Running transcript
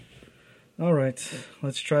All right,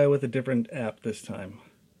 let's try with a different app this time.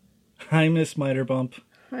 Hi, Miss Miterbump.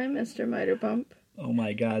 Hi, Mr. Miterbump. Oh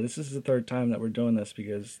my god, this is the third time that we're doing this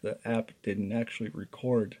because the app didn't actually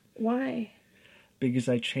record. Why? Because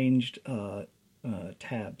I changed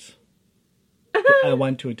tabs. I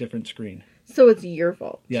went to a different screen. So it's your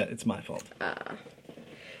fault. Yeah, it's my fault.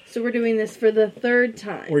 So we're doing this for the third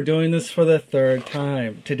time. We're doing this for the third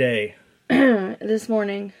time today. This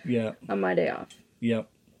morning. Yeah. On my day off. Yep.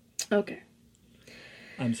 Okay.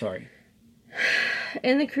 I'm sorry.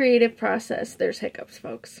 In the creative process, there's hiccups,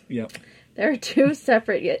 folks. Yep. There are two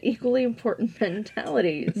separate yet equally important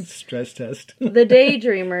mentalities. Stress test. The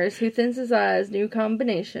daydreamers who synthesize new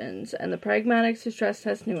combinations, and the pragmatics who stress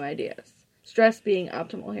test new ideas. Stress being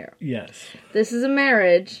optimal here. Yes. This is a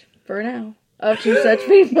marriage, for now, of two such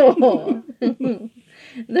people.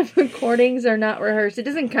 The recordings are not rehearsed. It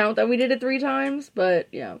doesn't count that we did it 3 times, but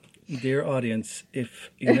yeah. Dear audience,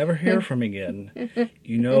 if you never hear from me again,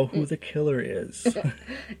 you know who the killer is.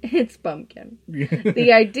 It's Pumpkin.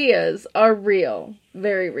 The ideas are real.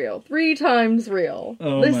 Very real. 3 times real.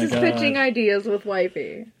 Oh this my is God. pitching ideas with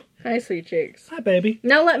Wifey. Hi, sweet cheeks. Hi, baby.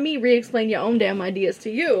 Now let me re-explain your own damn ideas to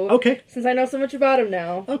you. Okay. Since I know so much about them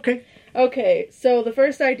now. Okay. Okay, so the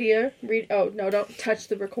first idea, oh, no, don't touch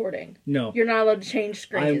the recording. No. You're not allowed to change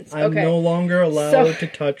screens. I'm okay. no longer allowed to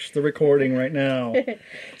touch the recording right now.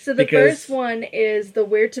 So the first one is the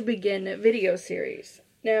Where to Begin video series.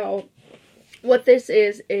 Now, what this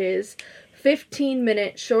is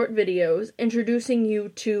 15-minute short videos introducing you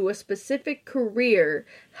to a specific career,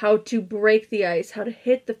 how to break the ice, how to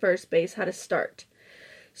hit the first base, how to start.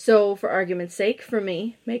 So, for argument's sake, for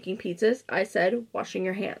me, making pizzas, I said, washing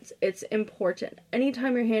your hands. It's important.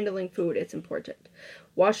 Anytime you're handling food, it's important.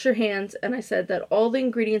 Wash your hands, and I said that all the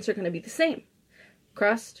ingredients are going to be the same.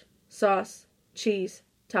 Crust, sauce, cheese,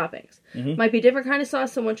 toppings. Mm-hmm. Might be a different kind of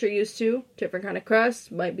sauce than what you're used to, different kind of crust,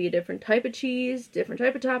 might be a different type of cheese, different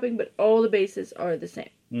type of topping, but all the bases are the same.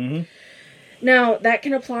 Mm-hmm. Now, that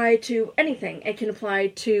can apply to anything. It can apply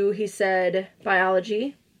to, he said,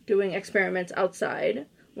 biology, doing experiments outside,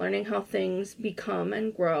 learning how things become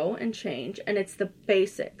and grow and change, and it's the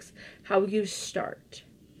basics, how you start,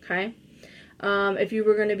 okay? If you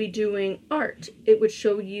were going to be doing art, it would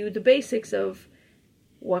show you the basics of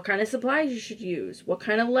what kind of supplies you should use, what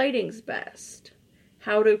kind of lighting's best,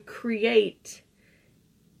 how to create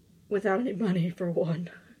without any money, for one.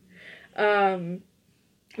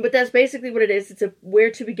 But that's basically what it is. It's a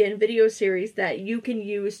Where to Begin video series that you can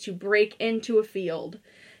use to break into a field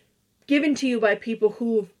given to you by people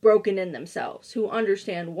who've broken in themselves, who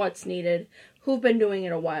understand what's needed, who've been doing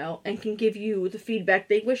it a while, and can give you the feedback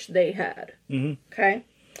they wish they had. Mm-hmm. Okay?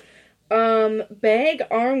 Bag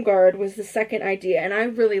arm guard was the second idea, and I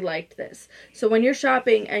really liked this. So when you're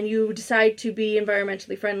shopping and you decide to be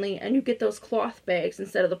environmentally friendly and you get those cloth bags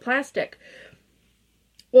instead of the plastic,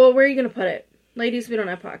 well, where are you going to put it? Ladies, we don't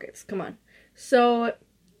have pockets. Come on. So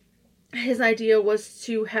his idea was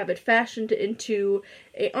to have it fashioned into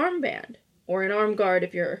a armband or an arm guard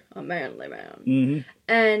if you're a manly man. Mm-hmm.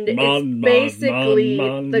 And it's basically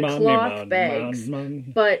the cloth bags,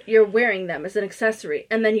 but you're wearing them as an accessory.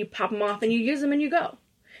 And then you pop them off and you use them and you go.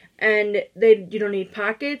 And you don't need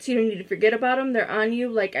pockets. You don't need to forget about them. They're on you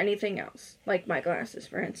like anything else. Like my glasses,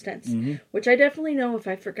 for instance. Mm-hmm. Which I definitely know if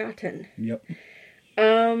I've forgotten. Yep.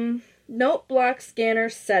 Note block scanner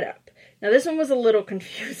setup. Now this one was a little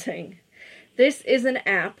confusing. This is an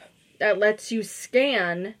app that lets you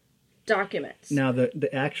scan documents. Now the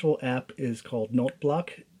actual app is called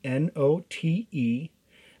NoteBlock, NOTEBLOC.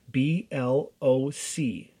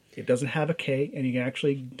 It doesn't have a K, and you can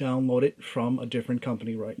actually download it from a different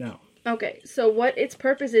company right now. Okay, so what its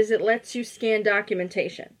purpose is, it lets you scan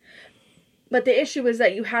documentation. But the issue is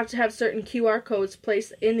that you have to have certain QR codes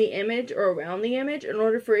placed in the image or around the image in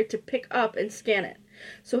order for it to pick up and scan it.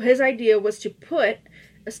 So his idea was to put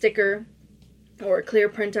a sticker or a clear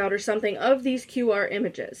printout or something of these QR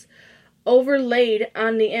images overlaid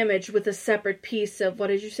on the image with a separate piece of, what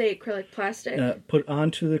did you say, acrylic plastic? Put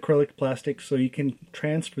onto the acrylic plastic so you can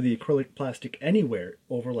transfer the acrylic plastic anywhere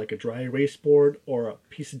over like a dry erase board or a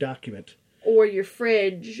piece of document. Or your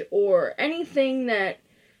fridge or anything that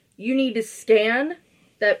you need to scan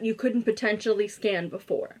that you couldn't potentially scan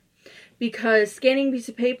before. Because scanning a piece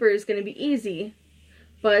of paper is going to be easy,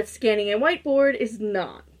 but scanning a whiteboard is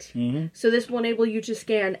not. Mm-hmm. So this will enable you to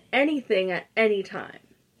scan anything at any time,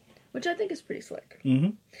 which I think is pretty slick.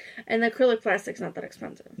 Mm-hmm. And the acrylic plastic's not that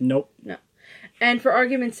expensive. Nope. No. And for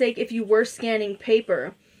argument's sake, if you were scanning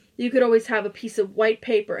paper, you could always have a piece of white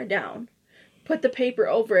paper down, put the paper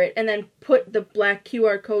over it, and then put the black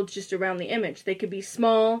QR codes just around the image. They could be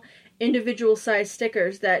small, individual size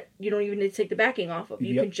stickers that you don't even need to take the backing off of.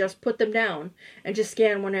 You can just put them down and just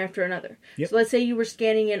scan one after another. So let's say you were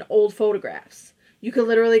scanning in old photographs. You could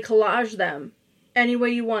literally collage them any way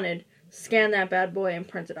you wanted, scan that bad boy, and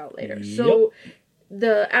print it out later. So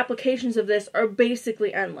the applications of this are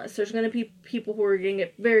basically endless. There's going to be people who are going to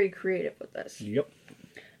get very creative with this.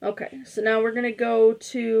 Okay, so now we're going to go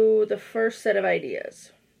to the first set of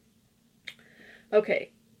ideas.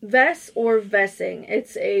 Okay, VES or VESing.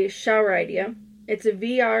 It's a shower idea. It's a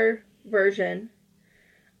VR version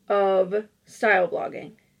of style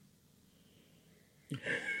blogging.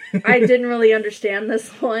 I didn't really understand this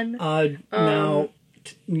one. Now,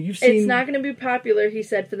 you've seen... It's not going to be popular, he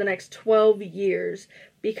said, for the next 12 years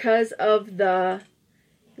because of the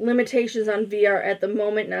limitations on VR at the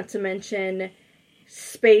moment, not to mention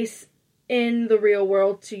space in the real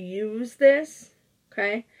world to use this.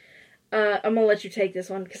 Okay? I'm going to let you take this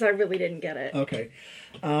one because I really didn't get it. Okay.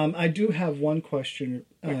 I do have one question.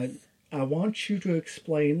 Yes. I want you to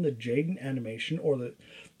explain the Jaden animation or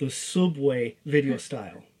the Subway video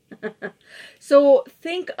style. So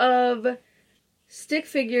think of stick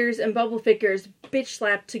figures and bubble figures bitch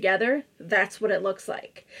slapped together. That's what it looks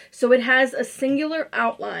like. So it has a singular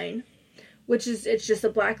outline, which is, it's just a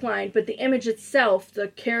black line, but the image itself, the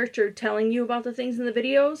character telling you about the things in the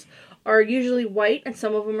videos, are usually white, and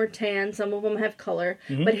some of them are tan, some of them have color,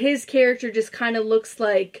 but his character just kind of looks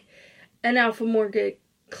like an alphamorgic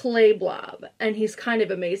clay blob, and he's kind of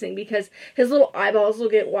amazing because his little eyeballs will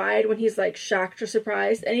get wide when he's like shocked or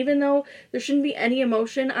surprised, and even though there shouldn't be any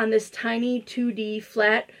emotion on this tiny 2D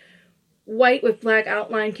flat white with black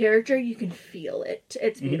outline character, you can feel it.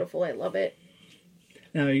 It's beautiful. I love it.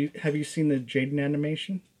 Now, have you seen the Jaden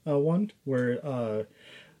animation one where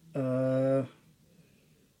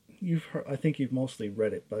you've heard, I think you've mostly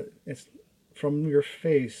read it, but it's from your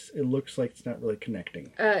face, it looks like it's not really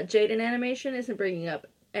connecting. Jaden animation isn't bringing up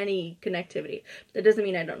any connectivity. That doesn't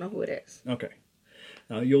mean I don't know who it is. Okay.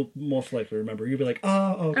 You'll most likely remember. You'll be like,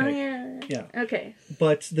 oh, okay. Oh, yeah. Okay.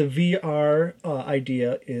 But the VR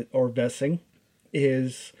idea, or VESing,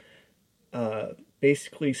 is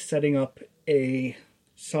basically setting up a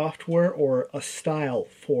software or a style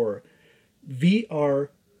for VR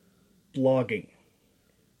blogging.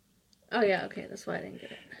 Oh, yeah, okay. That's why I didn't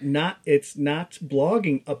get it. It's not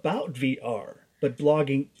blogging about VR, but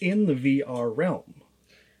blogging in the VR realm.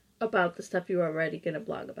 About the stuff you're already going to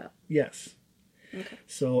blog about. Yes. Okay.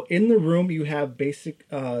 So in the room you have basic,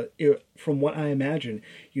 from what I imagine,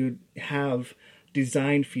 you have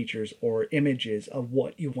design features or images of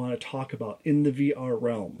what you want to talk about in the VR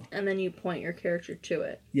realm. And then you point your character to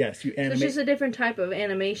it. Yes, you animate. So it's just a different type of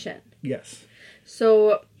animation. Yes.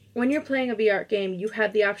 So when you're playing a VR game, you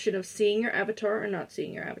have the option of seeing your avatar or not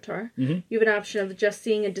seeing your avatar. You have an option of just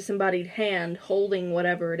seeing a disembodied hand holding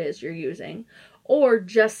whatever it is you're using, or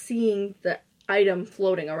just seeing the item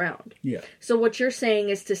floating around. Yeah. So what you're saying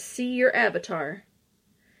is to see your avatar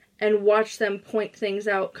and watch them point things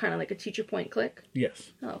out, kind of like a teacher point click.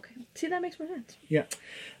 Yes. Oh, okay. See, that makes more sense. Yeah.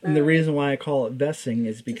 And the reason why I call it VESing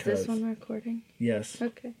is because... Is this one recording? Yes.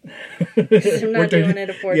 Okay. I'm not doing it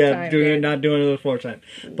a fourth time. Yeah, not doing it a fourth time.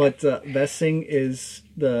 But VESing is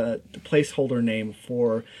the placeholder name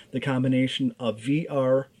for the combination of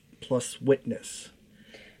VR plus Witness.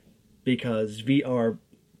 Because VR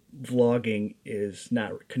vlogging is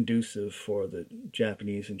not conducive for the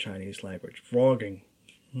Japanese and Chinese language. Vlogging.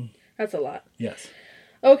 That's a lot. Yes.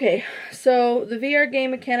 Okay, so the VR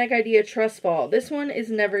game mechanic idea, Trust Fall. This one is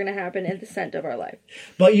never going to happen in the scent of our life.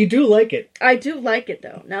 But you do like it. I do like it,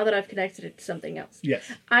 though, now that I've connected it to something else. Yes.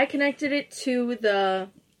 I connected it to the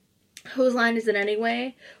Whose Line Is It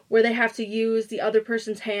Anyway, where they have to use the other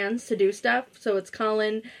person's hands to do stuff. So it's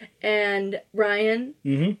Colin and Ryan,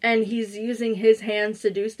 and he's using his hands to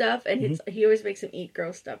do stuff, and he always makes him eat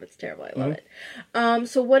gross stuff. It's terrible. I love it.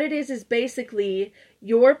 So what it is basically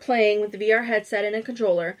you're playing with the VR headset and a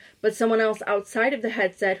controller, but someone else outside of the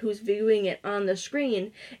headset who's viewing it on the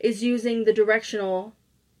screen is using the directional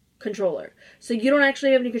controller. So you don't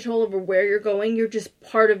actually have any control over where you're going. You're just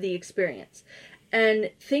part of the experience. And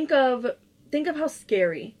think of how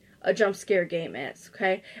scary a jump scare game is,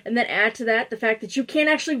 okay? And then add to that the fact that you can't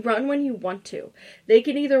actually run when you want to. They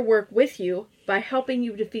can either work with you by helping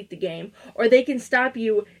you defeat the game, or they can stop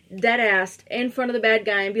you dead-assed in front of the bad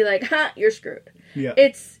guy and be like, ha, you're screwed. Yeah.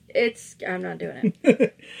 It's I'm not doing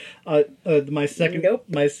it. My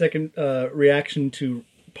second reaction to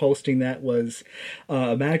posting that was,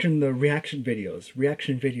 imagine the reaction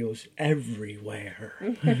videos everywhere.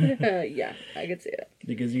 Yeah, I could see it.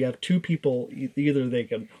 Because you have two people, either they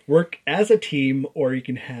can work as a team, or you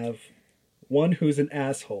can have one who's an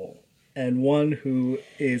asshole. and one who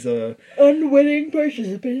is a unwitting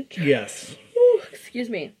participant. Yes. Ooh, excuse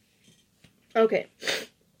me. Okay.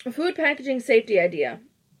 Food packaging safety idea.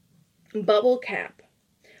 Bubble cap.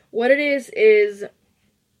 What it is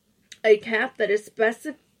a cap that is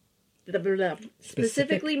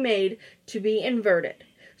specifically made to be inverted,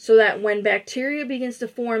 so that when bacteria begins to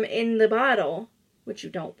form in the bottle, which you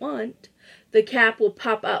don't want, the cap will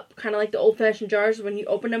pop up, kind of like the old-fashioned jars. When you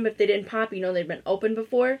open them, if they didn't pop, you know they've been opened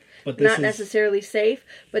before. But this not necessarily safe,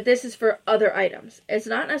 but this is for other items. It's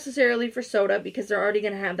not necessarily for soda, because they're already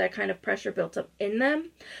going to have that kind of pressure built up in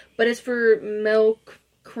them, but it's for milk,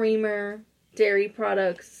 creamer, dairy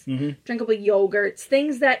products, drinkable yogurts,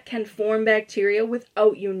 things that can form bacteria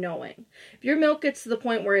without you knowing. If your milk gets to the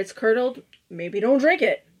point where it's curdled, maybe don't drink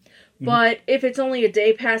it. But if it's only a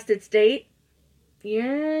day past its date,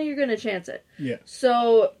 yeah, you're going to chance it. Yeah.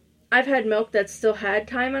 So I've had milk that still had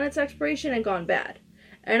time on its expiration and gone bad.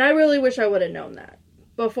 And I really wish I would have known that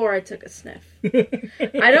before I took a sniff.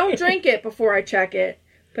 I don't drink it before I check it,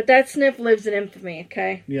 but that sniff lives in infamy,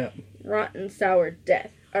 okay? Yeah. Rotten, sour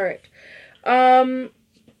death. All right.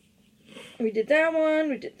 We did that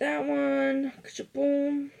one.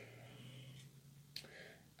 Ka-boom.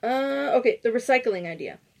 Okay, the recycling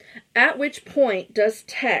idea. At which point does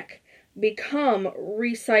tech become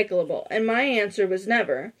recyclable? And my answer was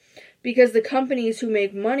never, because the companies who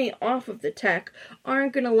make money off of the tech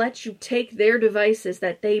aren't going to let you take their devices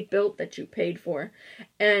that they built, that you paid for,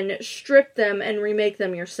 and strip them and remake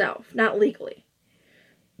them yourself. Not legally.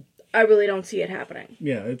 I really don't see it happening.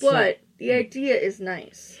 Yeah, it's but the idea is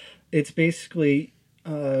nice. It's basically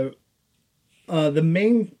the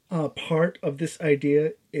main part of this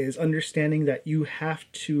idea is understanding that you have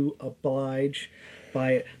to oblige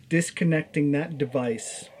by disconnecting that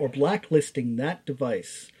device or blacklisting that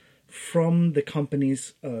device from the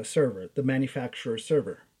company's server, the manufacturer's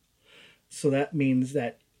server. So that means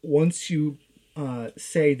that once you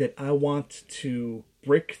say that I want to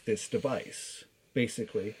brick this device,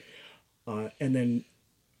 basically, and then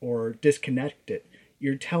or disconnect it,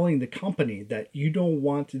 you're telling the company that you don't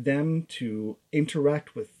want them to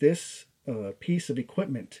interact with this piece of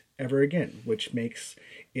equipment ever again, which makes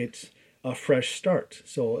it a fresh start.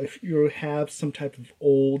 So if you have some type of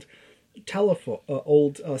old telephone,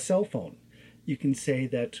 cell phone, you can say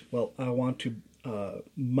that, well, I want to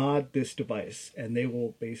mod this device, and they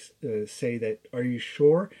will say that, are you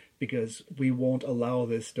sure? Because we won't allow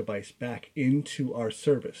this device back into our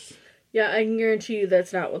service. Yeah, I can guarantee you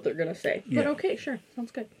that's not what they're going to say. But okay, sure.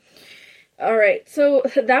 Sounds good. All right, so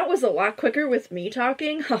that was a lot quicker with me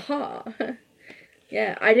talking. Haha.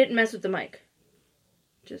 Yeah, I didn't mess with the mic.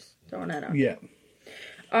 Just throwing that out. Yeah.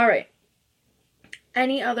 All right.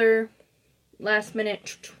 Any other last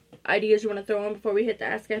minute ideas you want to throw in before we hit the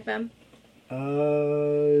Ask FM?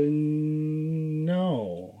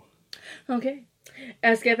 No. Okay.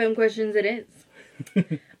 Ask FM questions it is.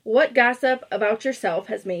 What gossip about yourself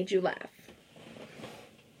has made you laugh?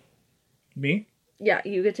 Me? Yeah,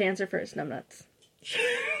 you get to answer first. No, I'm nuts.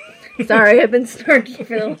 Sorry, I've been snarky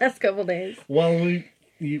for the last couple days. Well,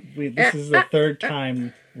 this is the third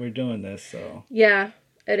time we're doing this, so. Yeah,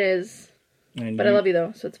 it is. But I love you,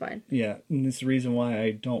 though, so it's fine. Yeah, and this is the reason why I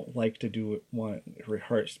don't like to do it, want it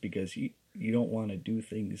rehearsed, because you don't want to do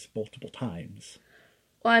things multiple times.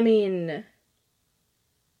 Well, I mean...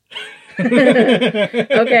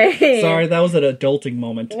 Okay. Sorry, that was an adulting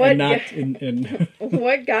moment. What, and not in...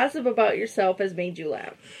 What gossip about yourself has made you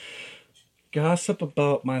laugh? Gossip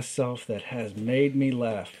about myself that has made me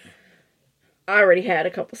laugh. I already had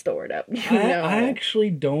a couple stored up. I actually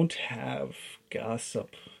don't have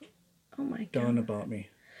gossip done God. about me.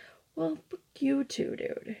 Well, you too,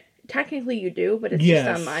 dude. Technically you do, but it's just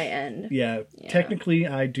on my end. Yeah, technically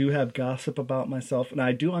I do have gossip about myself, and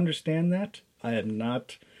I do understand that. I am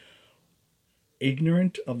not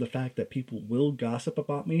ignorant of the fact that people will gossip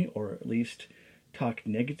about me, or at least talk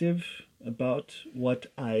negative about what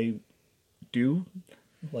I do.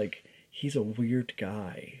 Like, he's a weird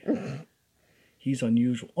guy. He's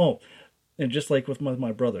unusual. Oh, and just like with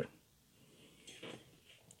my brother.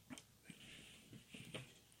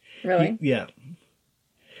 Really? Yeah.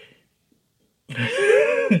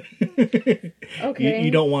 Okay. You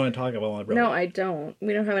don't want to talk about my brother. No, I don't.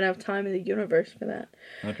 We don't have enough time in the universe for that.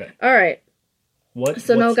 Okay. All right.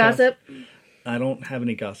 So no gossip? I don't have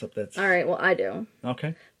any gossip that's... All right, well, I do.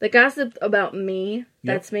 Okay. The gossip about me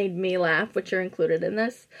that's made me laugh, which are included in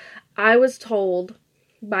this, I was told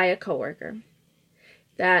by a coworker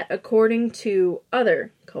that according to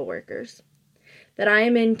other coworkers, that I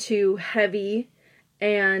am into heavy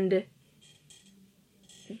and...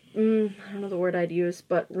 I don't know the word I'd use,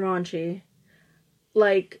 but raunchy.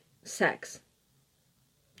 Like, sex.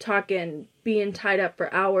 Talking, being tied up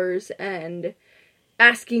for hours, and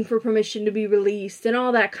asking for permission to be released, and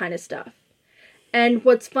all that kind of stuff. And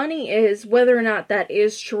what's funny is, whether or not that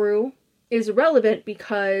is true is irrelevant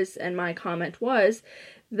because, and my comment was,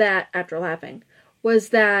 that, after laughing, was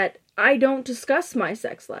that I don't discuss my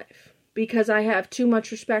sex life. Because I have too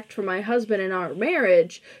much respect for my husband and our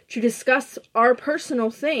marriage to discuss our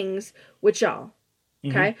personal things with y'all.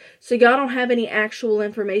 Okay? So y'all don't have any actual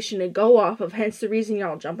information to go off of, hence the reason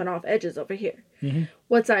y'all jumping off edges over here.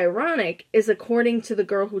 What's ironic is, according to the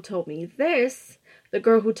girl who told me this, the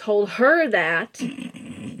girl who told her that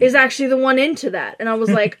is actually the one into that. And I was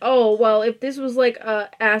like, oh, well, if this was like a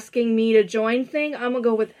asking me to join thing, I'm gonna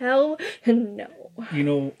go with hell and no. You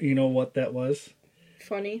know what that was?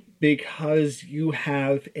 Funny. Because you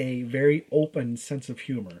have a very open sense of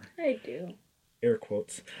humor. I do. Air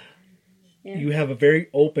quotes. Yeah. You have a very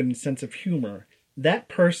open sense of humor. That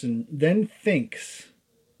person then thinks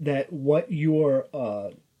that what you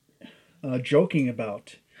are joking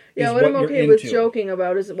about is what I'm what okay you're with into. joking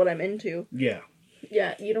about is what I'm into. Yeah.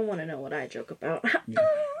 Yeah, you don't want to know what I joke about.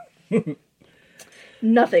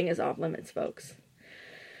 Nothing is off limits, folks.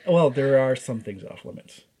 Well, there are some things off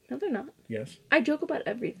limits. No, they're not. Yes. I joke about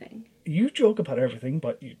everything. You joke about everything,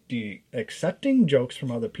 but accepting jokes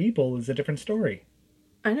from other people is a different story.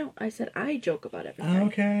 I know. I said I joke about everything.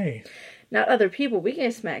 Okay. Not other people. We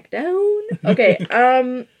get smacked down. Okay.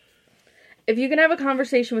 If you can have a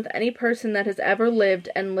conversation with any person that has ever lived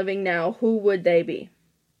and living now, who would they be?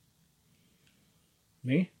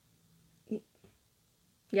 Me?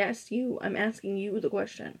 Yes, you. I'm asking you the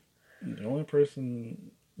question. The only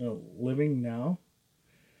person living now?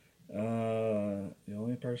 The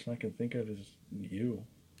only person I can think of is you.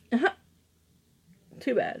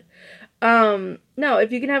 Too bad. No,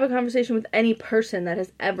 if you can have a conversation with any person that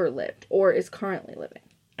has ever lived or is currently living.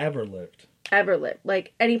 Ever lived. Ever lived.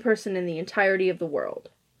 Like any person in the entirety of the world.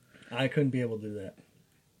 I couldn't be able to do that.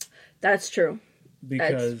 That's true.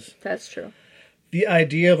 Because that's true. The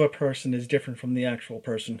idea of a person is different from the actual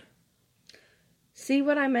person. See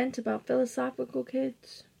what I meant about philosophical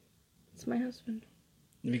kids? It's my husband.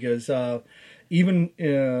 Because even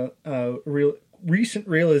recent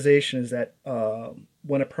realization is that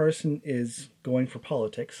when a person is going for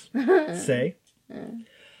politics, say,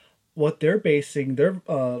 what they're basing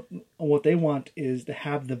what they want is to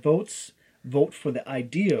have the vote for the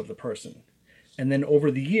idea of the person, and then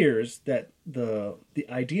over the years that the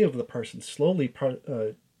idea of the person slowly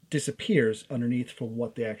disappears underneath from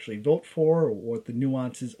what they actually vote for or what the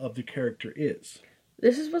nuances of the character is.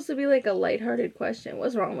 This is supposed to be like a lighthearted question.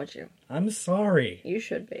 What's wrong with you? I'm sorry. You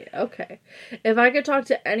should be. Okay. If I could talk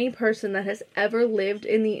to any person that has ever lived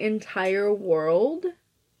in the entire world,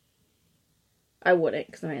 I wouldn't,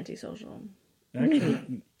 because I'm antisocial.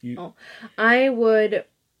 Actually, I would...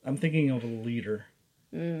 I'm thinking of a leader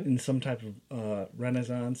in some type of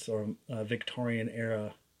Renaissance or Victorian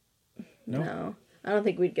era. No, I don't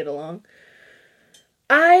think we'd get along.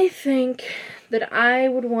 I think that I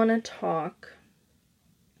would want to talk...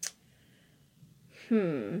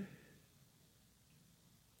 You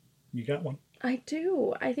got one. I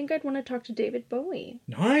do. I think I'd want to talk to David Bowie.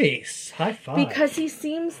 Nice. High five. Because he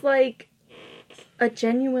seems like a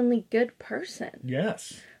genuinely good person.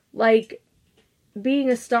 Yes. Like, being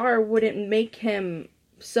a star wouldn't make him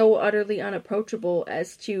so utterly unapproachable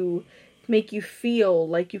as to make you feel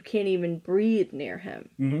like you can't even breathe near him.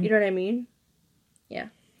 Mm-hmm. You know what I mean? Yeah.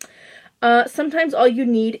 Sometimes all you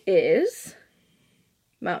need is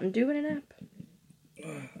Mountain Dew and a nap.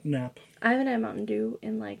 Nap. I haven't had Mountain Dew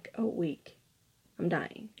in like a week. I'm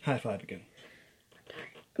dying. High five again.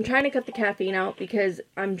 I'm trying to cut the caffeine out because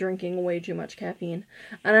I'm drinking way too much caffeine.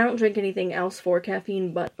 And I don't drink anything else for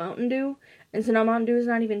caffeine but Mountain Dew. And so now Mountain Dew is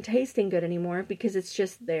not even tasting good anymore because it's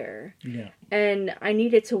just there. Yeah. And I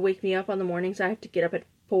need it to wake me up on the mornings. I have to get up at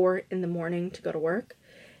 4 in the morning to go to work.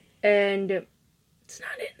 And it's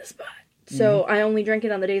not in the spot. So I only drink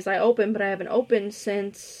it on the days I open, but I haven't opened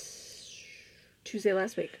since Tuesday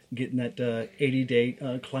last week. Getting that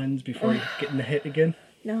 80-day cleanse before you get in the hit again?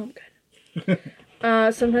 No, I'm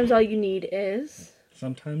good. Sometimes all you need is...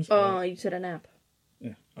 Sometimes? You said a nap.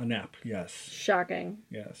 Yeah, a nap, yes. Shocking.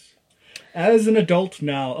 Yes. As an adult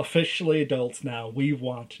now, officially adults now, we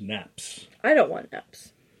want naps. I don't want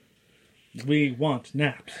naps. We want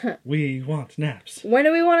naps. We want naps. When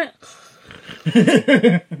do we want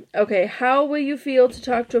it? Okay, how will you feel to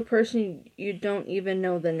talk to a person you don't even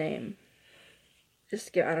know the name?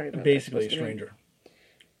 Just give, I don't even know. Basically a stranger.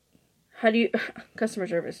 How do you... Customer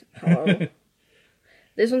service. Hello.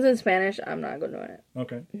 This one's in Spanish. I'm not going to do it.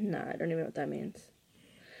 Okay. Nah, I don't even know what that means.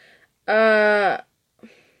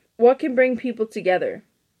 What can bring people together?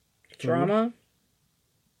 Food. Drama.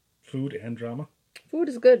 Food and drama. Food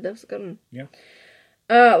is good. That's a good one. Yeah.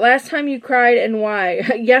 Last time you cried and why?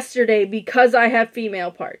 Yesterday, because I have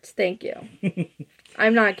female parts. Thank you.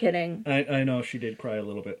 I'm not kidding. I know she did cry a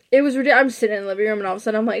little bit. It was ridiculous. I'm sitting in the living room and all of a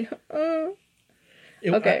sudden I'm like,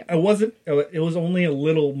 Okay. I wasn't. It was only a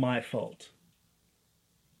little my fault.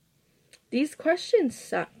 These questions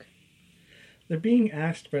suck. They're being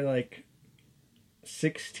asked by like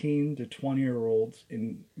 16 to 20-year-olds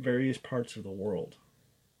in various parts of the world.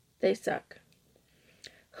 They suck.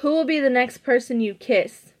 Who will be the next person you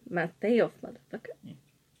kiss? Mateo, motherfucker.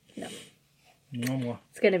 No. Mwah.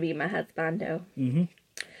 It's gonna be my husbando. Mm-hmm.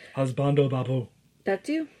 Husbando babu. That's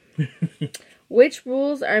you. Which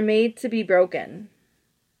rules are made to be broken?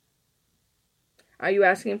 Are you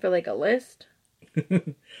asking for like a list?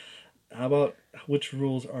 How about which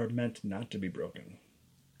rules are meant not to be broken?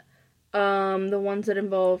 The ones that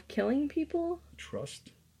involve killing people?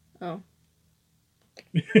 Trust. Oh.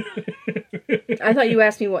 I thought you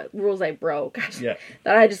asked me what rules I broke. Yeah.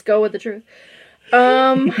 That I just go with the truth.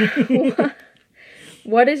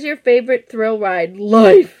 What is your favorite thrill ride?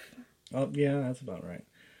 Life. Oh, yeah, that's about right.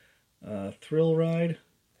 Thrill ride.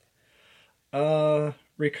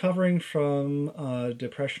 Recovering from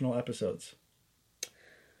depressional episodes.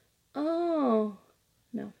 Oh,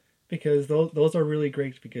 no. Because those are really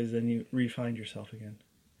great because then you re-find yourself again.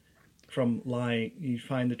 From lie, you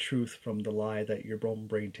find the truth from the lie that your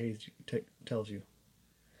brain tells you.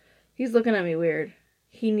 He's looking at me weird.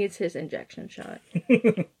 He needs his injection shot.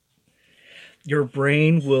 Your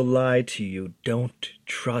brain will lie to you. Don't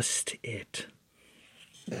trust it.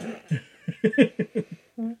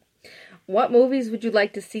 What movies would you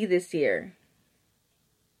like to see this year?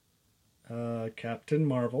 Captain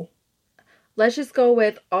Marvel. Let's just go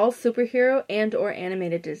with all superhero and or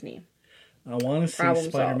animated Disney. I want to see Problem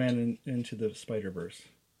Spider-Man into the Spider-Verse.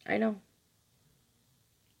 I know.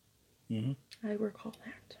 Mm-hmm. I recall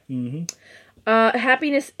that. Mm-hmm.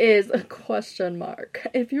 Happiness is a question mark,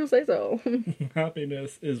 if you say so.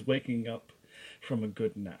 Happiness is waking up from a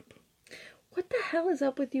good nap. What the hell is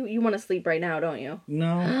up with you? You want to sleep right now, don't you?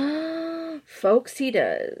 No. Folks, he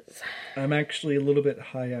does. I'm actually a little bit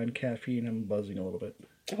high on caffeine. I'm buzzing a little bit.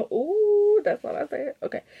 Oh, that's what I said.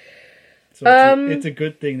 Okay. So it's a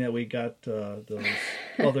good thing that we got those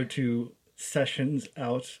other two sessions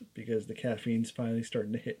out because the caffeine's finally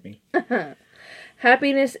starting to hit me.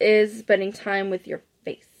 Happiness is spending time with your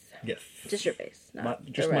face. Yes. Just your face, not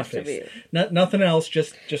just the my rest face. of you. Nothing else.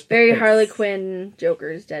 Just very Harley Quinn,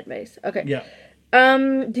 Joker's dead face. Okay. Yeah.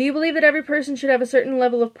 Do you believe that every person should have a certain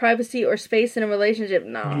level of privacy or space in a relationship?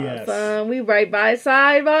 Nah, yes. Son. We right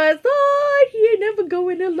side by side. He ain't never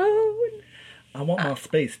going alone. I want my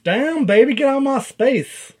space. Damn, baby, get out my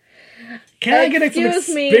space. Can I get some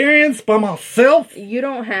experience by myself? You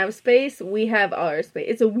don't have space. We have our space.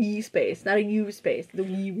 It's a we space, not a you space. The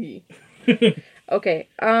we. Okay.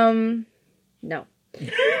 No.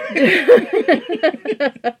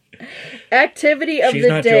 Activity of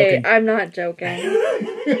the day. Joking. I'm not joking.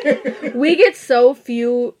 We get so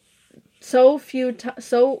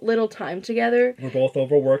little time together. We're both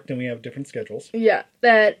overworked and we have different schedules. Yeah,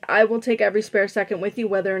 that I will take every spare second with you,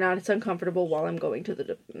 whether or not it's uncomfortable while I'm going to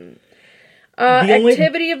the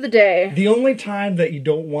activity of the day. The only time that you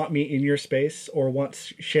don't want me in your space or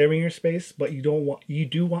want sharing your space, but you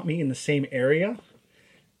do want me in the same area,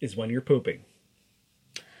 is when you're pooping.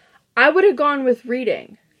 I would have gone with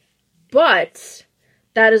reading, but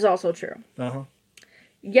that is also true. Uh-huh.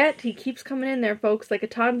 Yet, he keeps coming in there, folks, like a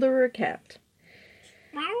toddler or a cat.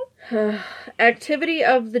 Activity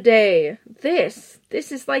of the day. This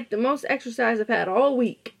is like the most exercise I've had all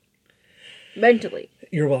week. Mentally.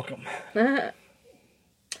 You're welcome.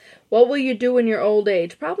 What will you do in your old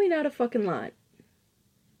age? Probably not a fucking lot.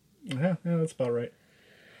 Yeah, that's about right.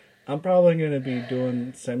 I'm probably going to be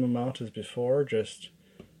doing the same amount as before, just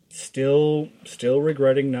still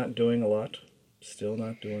regretting not doing a lot. Still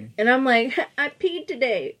not doing. And I'm like, I peed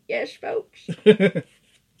today. Yes, folks. That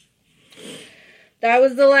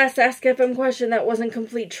was the last Ask FM question that wasn't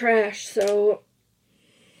complete trash. So,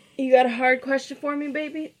 you got a hard question for me,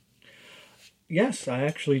 baby? Yes, I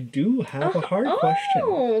actually do have a hard question.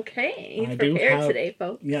 Oh, okay. You prepared today,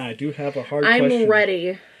 folks. Yeah, I do have a hard question. I'm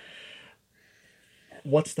ready.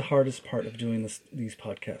 What's the hardest part of doing these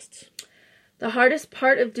podcasts? The hardest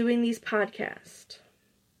part of doing these podcasts.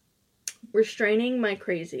 Restraining my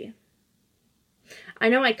crazy. I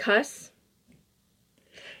know I cuss,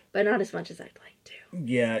 but not as much as I'd like to.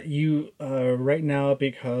 Yeah, you, right now,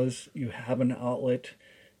 because you have an outlet,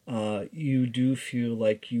 you do feel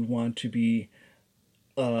like you want to be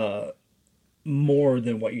more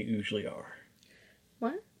than what you usually are.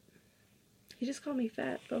 What? You just called me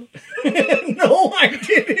fat, folks. No, I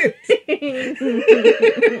didn't.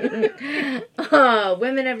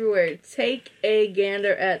 Women everywhere, take a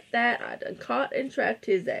gander at that. I done caught and tracked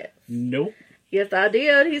his ass. Nope. Yes, I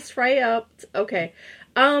did. He's straight up. Okay.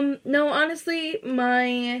 No, honestly,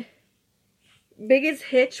 my biggest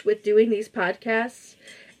hitch with doing these podcasts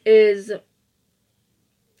is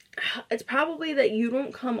it's probably that you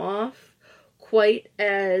don't come off quite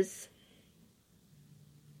as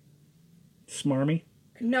smarmy.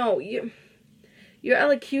 No, your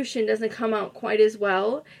elocution doesn't come out quite as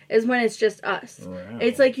well as when it's just us. Wow.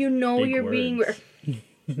 It's like big you're words.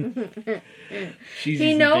 being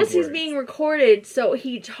he knows he's being recorded, so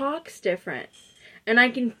he talks different. And I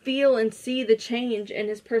can feel and see the change in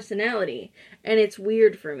his personality. And it's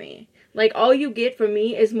weird for me. Like, all you get from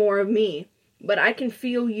me is more of me. But I can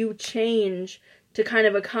feel you change to kind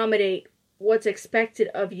of accommodate what's expected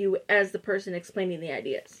of you as the person explaining the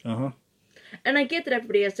ideas. Uh-huh. And I get that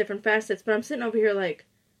everybody has different facets, but I'm sitting over here like,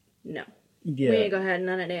 no. Yeah. We ain't gonna have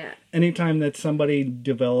none of that. Anytime that somebody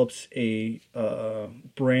develops a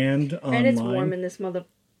brand online... And it's warm in this mother...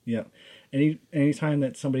 Yeah. Anytime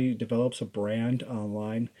that somebody develops a brand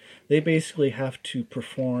online, they basically have to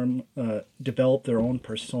develop their own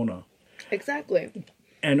persona. Exactly.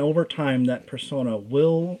 And over time, that persona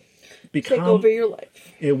will become... Take over your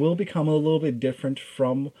life. It will become a little bit different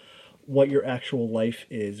from what your actual life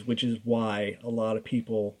is, which is why a lot of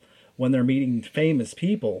people, when they're meeting famous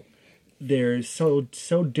people, they're so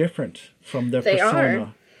different from their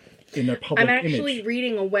persona in their public image. I'm actually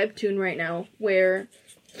reading a webtoon right now where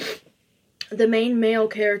the main male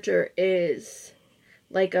character is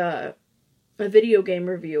like a video game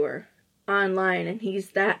reviewer online, and he's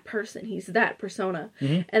that person, he's that persona.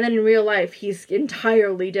 Mm-hmm. And then in real life, he's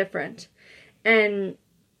entirely different. And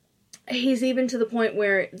he's even to the point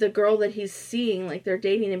where the girl that he's seeing, like, they've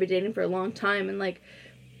been dating for a long time, and, like,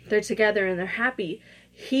 they're together and they're happy,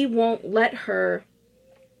 he won't let her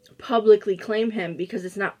publicly claim him because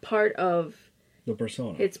it's not part of the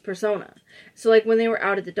persona. It's persona. So, like, when they were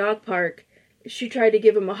out at the dog park, she tried to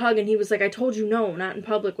give him a hug, and he was like, I told you no, not in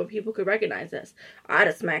public when people could recognize this. I'd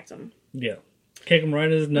have smacked him. Yeah. Kick him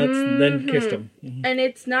right in his nuts, and then kissed him. Mm-hmm. And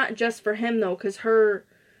it's not just for him, though, because her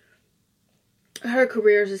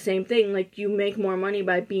career is the same thing. Like, you make more money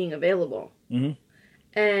by being available. Mm-hmm.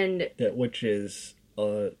 And... which is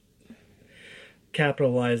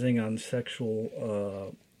capitalizing on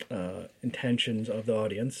sexual intentions of the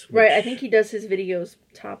audience. Right, I think he does his videos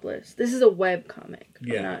topless. This is a web comic.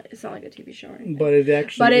 Yeah. It's not like a TV show or anything. But it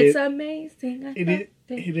actually... But it's amazing.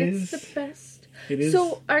 It's the best. It is...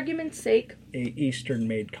 So, argument's sake... a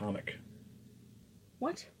Eastern-made comic.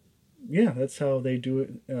 What? Yeah, that's how they do it.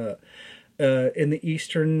 In the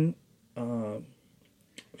Eastern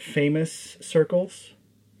famous circles...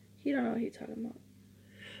 You don't know what you're talking about.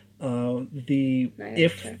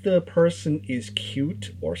 If the person is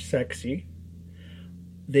cute or sexy,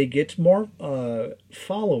 they get more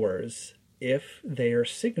followers if they are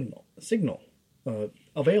signal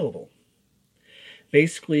available.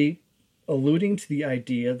 Basically, alluding to the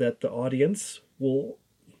idea that the audience will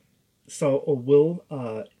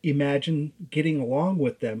imagine getting along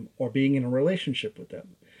with them or being in a relationship with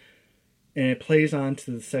them, and it plays on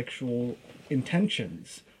to the sexual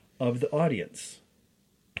intentions of the audience.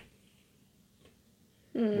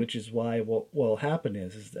 Which is why what will happen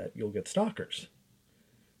is that you'll get stalkers.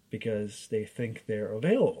 Because they think they're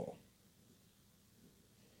available.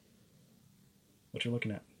 What you're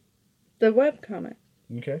looking at? The webcomic.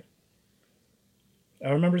 Okay. I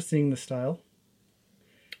remember seeing the style.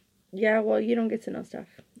 Yeah, well, you don't get to know stuff.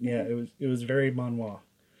 Yeah, it was very manhwa.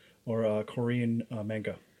 Or Korean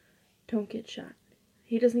manga. Don't get shot.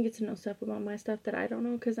 He doesn't get to know stuff about my stuff that I don't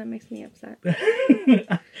know because that makes me upset.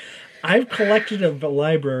 I've collected a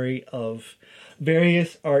library of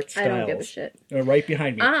various art styles. I don't give a shit. Right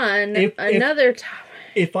behind me. On another topic.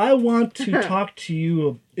 If I want to talk to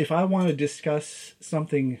you, if I want to discuss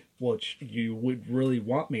something which you would really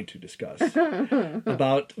want me to discuss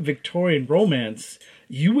about Victorian romance,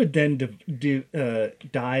 you would then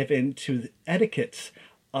dive into the etiquettes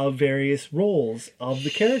of various roles of the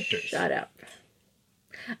characters. Shut up.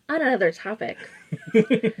 On another topic,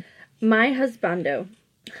 my husbando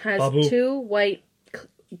has Babu. 2 white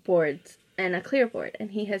boards and a clear board,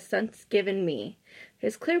 and he has since given me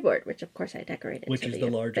his clear board, which of course I decorated. Which is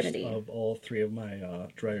the largest of all 3 of my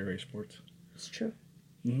dry erase boards. It's true.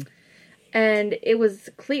 Mm-hmm. And it was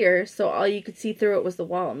clear, so all you could see through it was the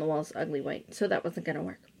wall, and the wall's ugly white, so that wasn't going to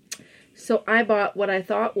work. So I bought what I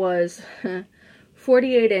thought was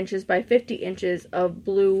 48 inches by 50 inches of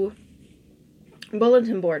blue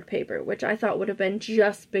bulletin board paper, which I thought would have been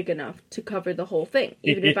just big enough to cover the whole thing,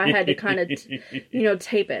 even if I had to kind of,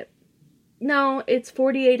 tape it. No, it's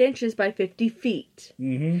 48 inches by 50 feet.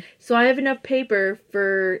 Mm-hmm. So I have enough paper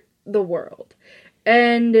for the world.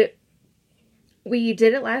 And we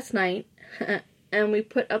did it last night, and we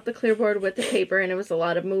put up the clearboard with the paper, and it was a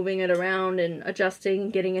lot of moving it around and adjusting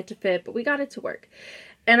and getting it to fit, but we got it to work.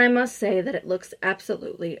 And I must say that it looks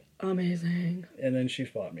absolutely amazing. And then she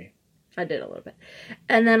fought me. I did a little bit.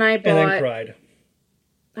 And then I bought... And then cried.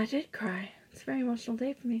 I did cry. It's a very emotional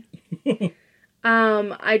day for me.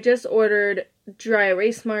 I just ordered dry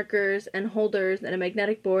erase markers and holders and a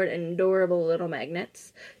magnetic board and adorable little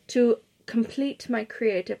magnets to complete my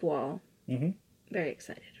creative wall. Mm-hmm. Very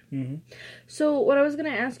excited. Mm-hmm. So what I was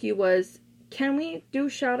going to ask you was, can we do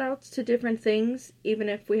shout-outs to different things even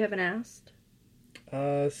if we haven't asked?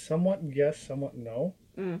 Somewhat yes, somewhat no.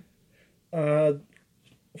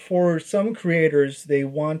 For some creators, they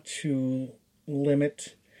want to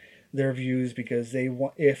limit their views because they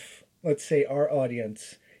want, if, let's say, our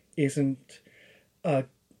audience doesn't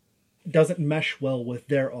mesh well with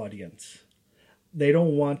their audience, they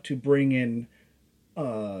don't want to bring in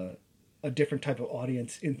a different type of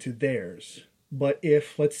audience into theirs. But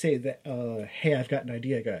if, let's say that, hey, I've got an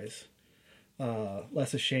idea, guys.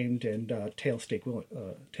 Less Ashamed and Tailstake.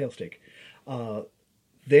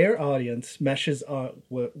 Their audience meshes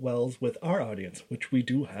wells with our audience, which we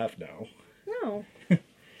do have now. No. I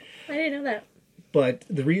didn't know that. But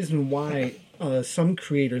the reason why some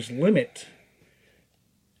creators limit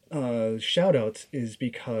shoutouts is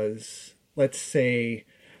because, let's say,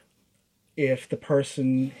 if the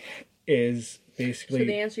person is basically... So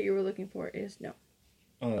the answer you were looking for is no.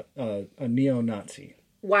 A neo-Nazi.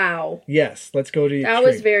 Wow. Yes, let's go to the extreme. That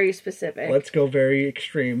was very specific. Let's go very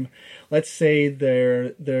extreme. Let's say they're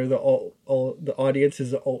the audience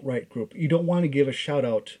is the alt-right group. You don't want to give a shout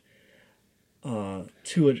out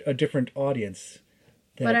to a different audience.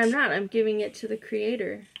 But I'm not. I'm giving it to the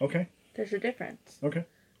creator. Okay. There's a difference. Okay.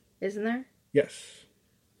 Isn't there? Yes.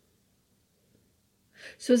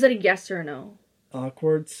 So is that a yes or a no?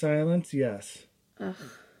 Awkward silence, yes. Ugh.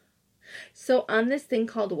 So on this thing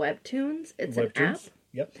called Webtoons, it's an app.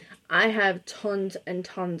 Yep. I have tons and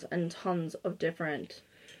tons and tons of different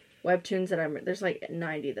Webtoons that there's like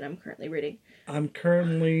 90 that I'm currently reading. I'm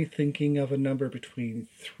currently thinking of a number between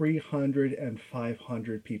 300 and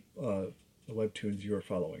 500 Webtoons you're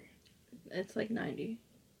following. It's like 90.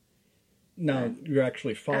 No, you're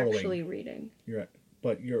actually following. Actually reading.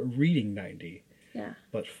 But you're reading 90. Yeah.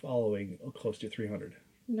 But following close to 300.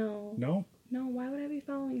 No. No? No, why would I be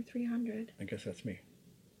following 300? I guess that's me.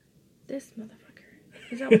 This motherfucker.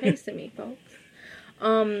 He's outpacing me, folks.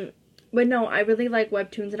 But no, I really like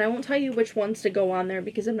Webtoons, and I won't tell you which ones to go on there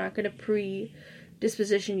because I'm not going to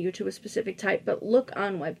predisposition you to a specific type, but look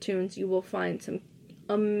on Webtoons. You will find some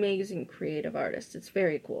amazing creative artists. It's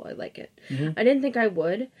very cool. I like it. Mm-hmm. I didn't think I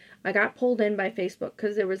would. I got pulled in by Facebook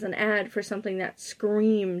because there was an ad for something that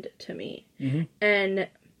screamed to me. Mm-hmm. And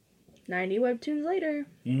 90 Webtoons later,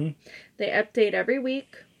 mm-hmm. They update every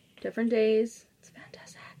week, different days. It's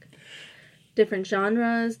fantastic. Different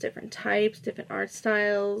genres, different types, different art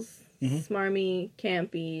styles. Mm-hmm. Smarmy,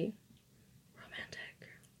 campy,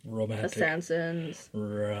 romantic. Assassins.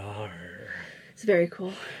 Rawr. It's very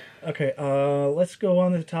cool. Okay, let's go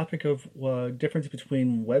on to the topic of difference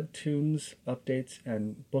between Webtoons updates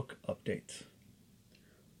and book updates.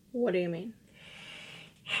 What do you mean?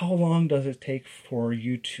 How long does it take for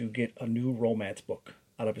you to get a new romance book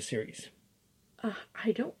out of a series?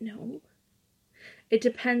 I don't know. It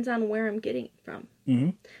depends on where I'm getting it from. Mm-hmm.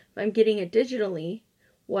 If I'm getting it digitally,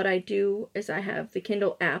 what I do is I have the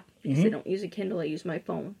Kindle app, because mm-hmm. I don't use a Kindle, I use my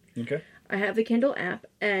phone. Okay. I have the Kindle app,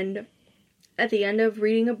 and at the end of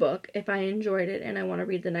reading a book, if I enjoyed it and I want to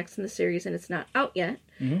read the next in the series and it's not out yet,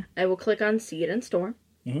 mm-hmm. I will click on See It in Store,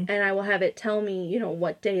 mm-hmm. and I will have it tell me,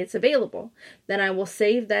 what day it's available. Then I will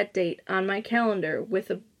save that date on my calendar with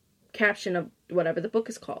a caption of whatever the book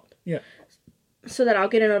is called. Yeah. So that I'll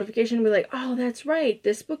get a notification and be like, oh, that's right,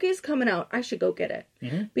 this book is coming out. I should go get it.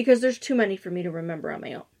 Mm-hmm. Because there's too many for me to remember on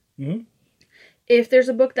my own. Mm-hmm. If there's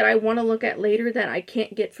a book that I want to look at later that I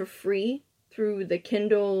can't get for free through the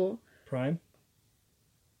Kindle... Prime?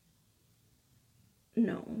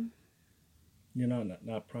 No. You're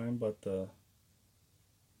not Prime, but the...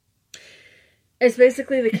 It's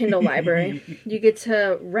basically the Kindle library. You get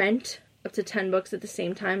to rent up to 10 books at the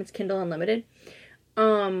same time. It's Kindle Unlimited.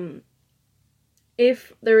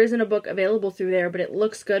 If there isn't a book available through there, but it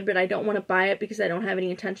looks good, but I don't want to buy it because I don't have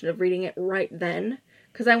any intention of reading it right then,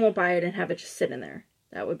 because I won't buy it and have it just sit in there.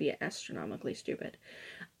 That would be astronomically stupid.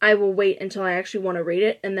 I will wait until I actually want to read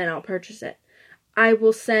it, and then I'll purchase it. I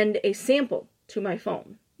will send a sample to my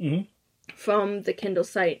phone. Mm-hmm. From the Kindle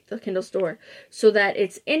site, the Kindle store, so that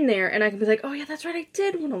it's in there and I can be like, oh yeah, that's right, I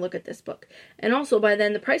did want to look at this book. And also by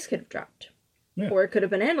then the price could have dropped. Yeah. Or it could have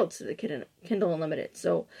been handled to the Kindle Unlimited.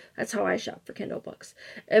 So that's how I shop for Kindle books.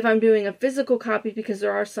 If I'm doing a physical copy, because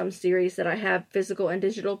there are some series that I have physical and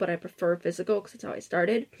digital, but I prefer physical because that's how I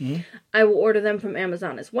started, I will order them from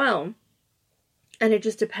Amazon as well. And it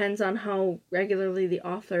just depends on how regularly the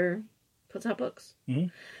author puts out books. Mm-hmm.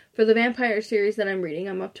 For the vampire series that I'm reading,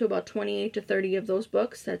 I'm up to about 28 to 30 of those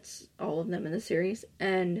books. That's all of them in the series.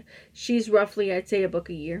 And she's roughly, I'd say, a book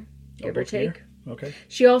a year, give or take. Okay.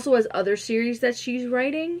 She also has other series that she's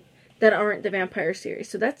writing that aren't the vampire series.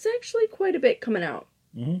 So that's actually quite a bit coming out.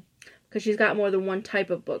 Mm-hmm. Because she's got more than one type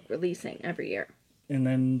of book releasing every year. And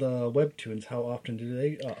then the webtoons, how often do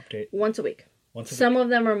they update? Once a week. Some of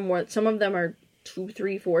them are more, some of them are 2,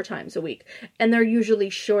 3, 4 times a week. And they're usually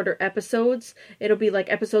shorter episodes. It'll be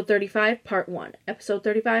like episode 35, part 1. Episode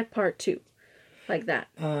 35, part 2. Like that.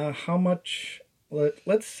 How much,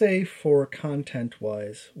 let's say for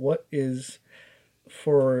content-wise, what is,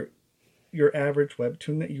 for your average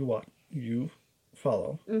webtoon that you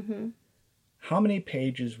follow, how many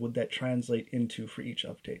pages would that translate into for each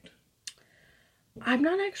update? I'm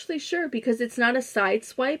not actually sure because it's not a side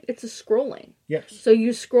swipe, it's a scrolling. Yes. So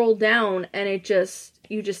you scroll down and you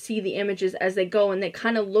just see the images as they go and they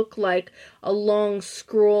kind of look like a long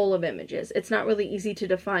scroll of images. It's not really easy to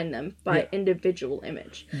define them by individual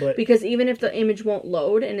image. Because even if the image won't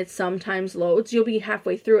load and it sometimes loads, you'll be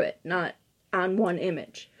halfway through it, not on one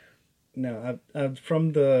image. No,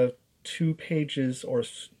 from the 2 pages or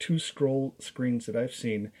 2 scroll screens that I've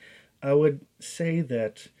seen, I would say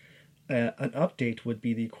that an update would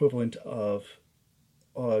be the equivalent of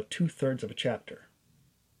 2/3 of a chapter,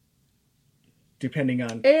 depending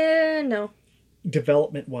on no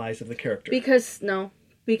development-wise of the character. Because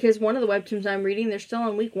one of the webtoons I'm reading, they're still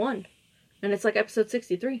on week 1, and it's like episode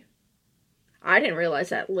 63. I didn't realize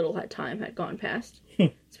that little time had gone past.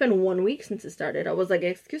 It's been 1 week since it started. I was like,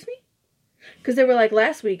 excuse me? Because they were like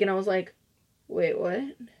last week, and I was like, wait, what?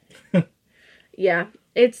 Yeah,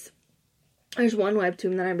 there's one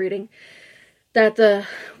webtoon that I'm reading that the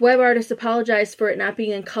web artist apologized for it not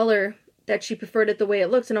being in color, that she preferred it the way it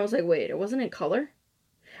looks. And I was like, wait, it wasn't in color?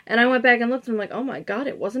 And I went back and looked and I'm like, oh my God,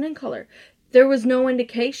 it wasn't in color. There was no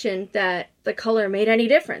indication that the color made any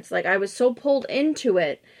difference. Like, I was so pulled into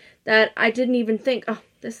it that I didn't even think, oh,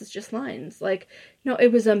 this is just lines. Like, no,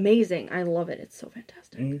 it was amazing. I love it. It's so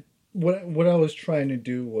fantastic. Mm-hmm. What I was trying to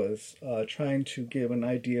do was trying to give an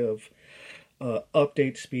idea of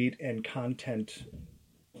update speed and content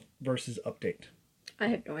versus update. I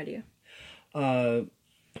have no idea.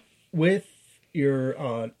 With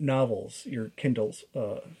your novels, your Kindle's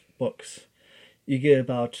books, you get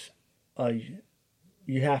about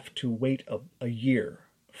you have to wait a year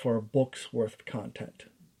for a book's worth of content.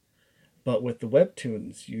 But with the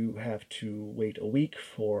webtoons, you have to wait a week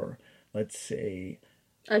for, let's say,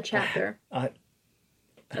 a chapter.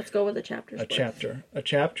 Let's go with a chapter. A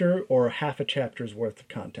chapter or half a chapter's worth of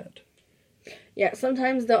content. Yeah,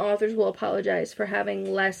 sometimes the authors will apologize for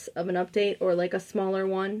having less of an update or like a smaller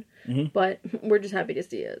one, but we're just happy to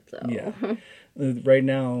see it. So. Yeah. Right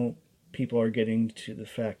now, people are getting to the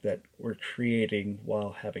fact that we're creating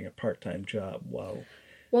while having a part-time job.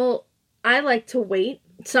 Well, I like to wait.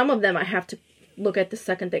 Some of them I have to look at the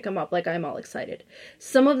second they come up, like I'm all excited.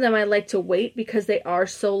 Some of them I like to wait because they are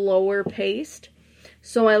so lower paced.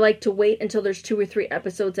 So I like to wait until there's 2 or 3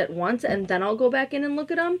 episodes at once, and then I'll go back in and look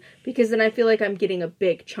at them, because then I feel like I'm getting a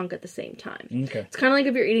big chunk at the same time. Okay. It's kind of like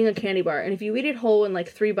if you're eating a candy bar, and if you eat it whole in like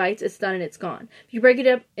 3 bites, it's done and it's gone. If you break it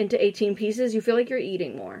up into 18 pieces, you feel like you're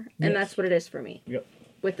eating more, and that's what it is for me. Yep.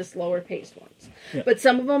 With the slower paced ones. Yep. But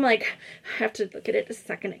some of them, like, I have to look at it the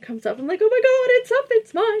second it comes up. I'm like, oh my God, it's up,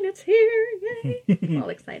 it's mine, it's here, yay. I'm all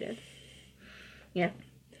excited. Yeah.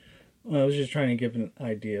 Well, I was just trying to give an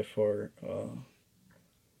idea for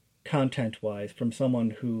content-wise from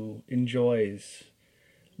someone who enjoys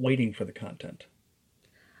waiting for the content.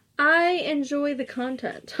 I enjoy the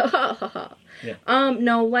content. Yeah.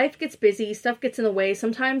 No, life gets busy, stuff gets in the way.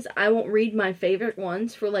 Sometimes I won't read my favorite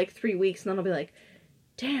ones for like 3 weeks, and then I'll be like,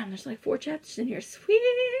 damn, there's like 4 chapters in here,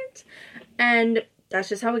 sweet. And that's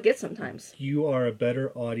just how it gets sometimes. You are a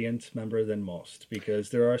better audience member than most, because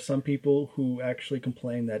there are some people who actually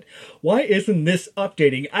complain that, why isn't this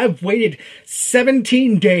updating? I've waited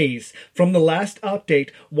 17 days from the last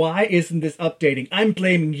update. Why isn't this updating? I'm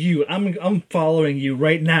blaming you. I'm following you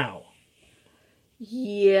right now.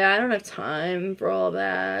 Yeah, I don't have time for all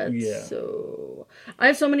that. Yeah. So I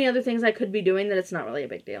have so many other things I could be doing that it's not really a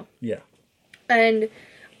big deal. Yeah. And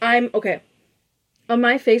okay. on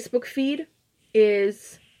my Facebook feed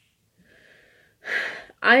is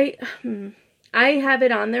I have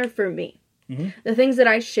it on there for me. Mm-hmm. The things that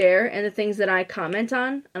I share and the things that I comment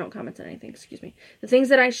on, I don't comment on anything, excuse me. The things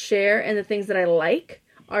that I share and the things that I like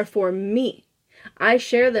are for me. I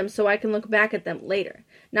share them so I can look back at them later,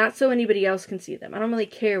 not so anybody else can see them. I don't really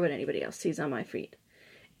care what anybody else sees on my feed.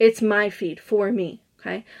 It's my feed for me,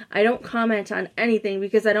 okay? I don't comment on anything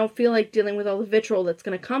because I don't feel like dealing with all the vitriol that's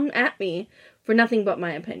going to come at me for nothing but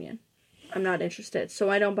my opinion. I'm not interested, so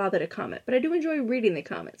I don't bother to comment. But I do enjoy reading the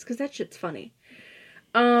comments because that shit's funny.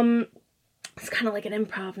 It's kind of like an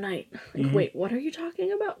improv night. Like, wait, what are you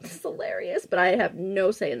talking about? This is hilarious, but I have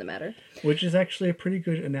no say in the matter. Which is actually a pretty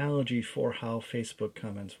good analogy for how Facebook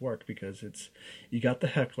comments work, because you got the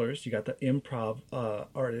hecklers, you got the improv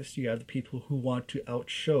artists, you have the people who want to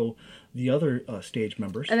outshow the other stage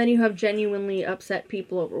members. And then you have genuinely upset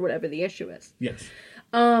people over whatever the issue is. Yes.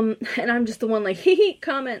 And I'm just the one like, hee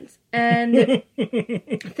comments. And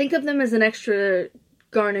think of them as an extra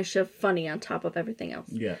garnish of funny on top of everything else.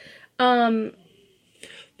 Yeah.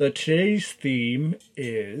 Today's theme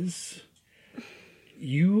is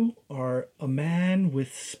you are a man with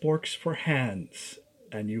sporks for hands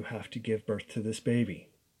and you have to give birth to this baby.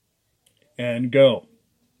 And go.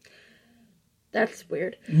 That's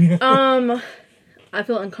weird. I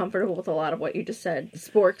feel uncomfortable with a lot of what you just said.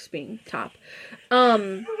 Sporks being top.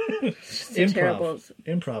 Improv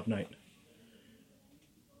night.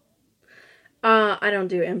 I don't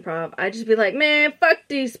do improv. I just be like, man, fuck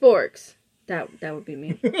these sporks. That would be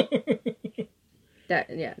me.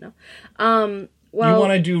 No. Well, you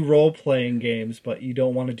want to do role-playing games, but you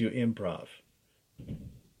don't want to do improv.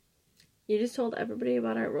 You just told everybody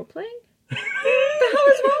about our role-playing? What the hell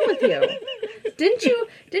is wrong with you? Didn't you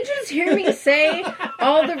just hear me say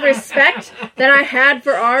all the respect that I had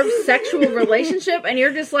for our sexual relationship, and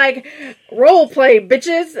you're just like, role-play,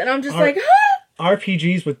 bitches? And I'm just like, huh?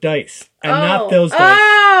 RPGs with dice, and not those dice,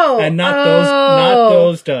 and not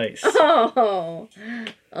those dice.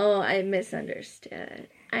 I misunderstood.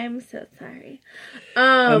 I'm so sorry.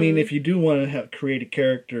 I mean, if you do want to create a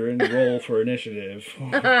character and roll for initiative,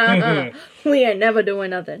 we ain't never doing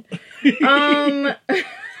nothing.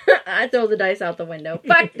 I throw the dice out the window.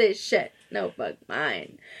 Fuck this shit. No, fuck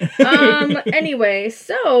mine. Anyway,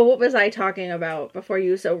 so what was I talking about before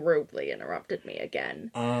you so rudely interrupted me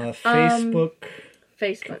again? Facebook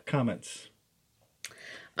comments.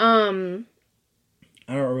 I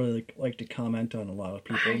don't really like to comment on a lot of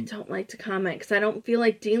people. I don't like to comment because I don't feel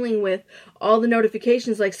like dealing with all the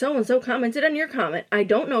notifications like so-and-so commented on your comment. I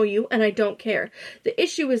don't know you and I don't care. The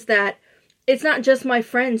issue is that it's not just my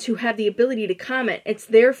friends who have the ability to comment. It's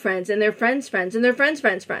their friends and their friends' friends and their friends'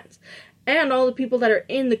 friends' friends. And all the people that are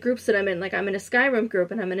in the groups that I'm in. Like, I'm in a Skyrim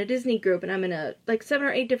group, and I'm in a Disney group, and I'm in a, 7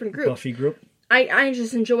 or 8 different groups. Buffy group. I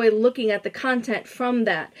just enjoy looking at the content from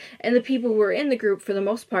that. And the people who are in the group, for the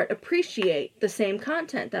most part, appreciate the same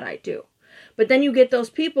content that I do. But then you get those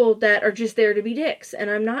people that are just there to be dicks, and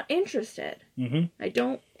I'm not interested. Mm-hmm. I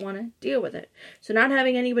don't want to deal with it. So not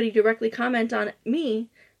having anybody directly comment on me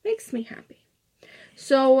makes me happy.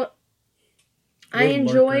 So I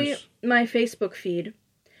enjoy my Facebook feed.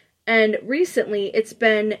 And recently, it's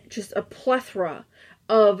been just a plethora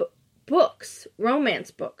of books,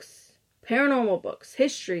 romance books, paranormal books,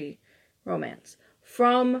 history romance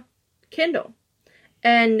from Kindle.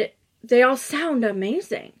 And they all sound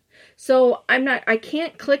amazing. So I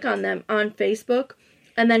can't click on them on Facebook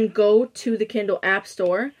and then go to the Kindle App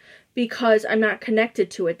Store because I'm not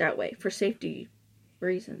connected to it that way for safety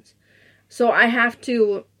reasons. So I have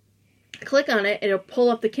to click on it, it'll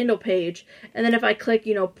pull up the Kindle page, and then if I click,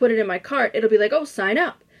 put it in my cart, it'll be like, oh, sign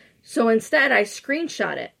up. So instead, I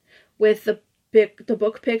screenshot it with the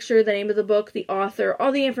book picture, the name of the book, the author,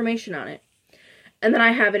 all the information on it. And then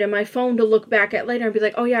I have it in my phone to look back at later and be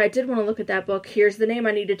like, oh yeah, I did want to look at that book. Here's the name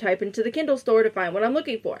I need to type into the Kindle store to find what I'm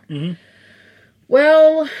looking for. Mm-hmm.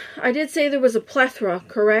 Well, I did say there was a plethora,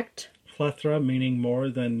 correct? Plethora meaning more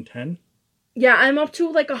than 10? Yeah, I'm up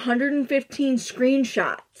to 115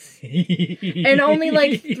 screenshots. And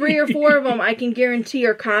only 3 or 4 of them I can guarantee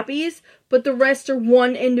are copies, but the rest are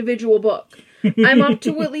one individual book. I'm up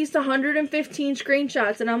to at least 115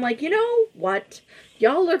 screenshots, and I'm like, you know what?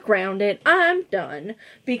 Y'all are grounded. I'm done.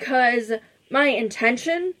 Because my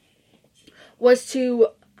intention was to,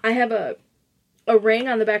 I have a ring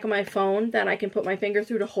on the back of my phone that I can put my finger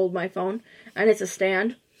through to hold my phone, and it's a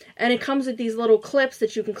stand. And it comes with these little clips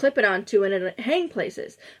that you can clip it onto and it hang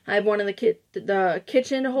places. I have one in the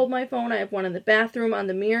kitchen to hold my phone. I have one in the bathroom on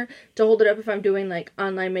the mirror to hold it up if I'm doing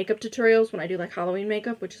online makeup tutorials when I do Halloween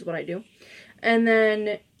makeup, which is what I do. And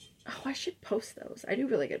then, I should post those. I do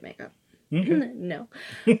really good makeup. Okay. No.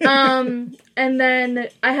 And then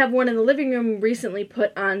I have one in the living room recently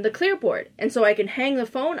put on the clear board. And so I can hang the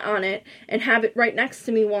phone on it and have it right next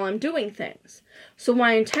to me while I'm doing things. So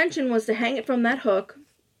my intention was to hang it from that hook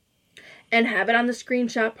and have it on the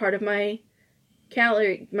screenshot part of my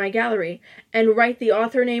gallery, and write the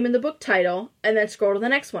author name in the book title, and then scroll to the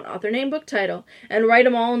next one, author name, book title, and write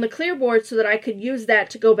them all in the clear board so that I could use that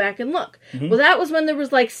to go back and look. Mm-hmm. Well, that was when there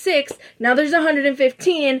was like 6, now there's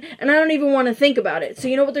 115, and I don't even want to think about it. So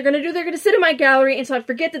you know what they're going to do? They're going to sit in my gallery until I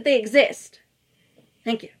forget that they exist.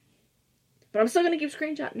 Thank you. But I'm still going to keep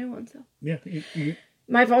screenshotting new ones, though. Yeah.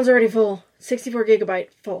 My phone's already full. 64 gigabyte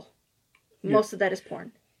full. Most of that is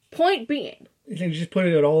porn. Point being, you can just put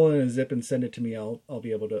it all in a zip and send it to me. I'll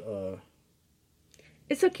be able to.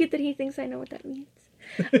 It's so cute that he thinks I know what that means.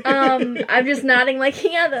 I'm just nodding like,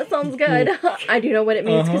 yeah, that sounds good. I do know what it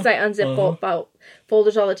means because I unzip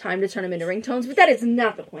folders all the time to turn them into ringtones, but that is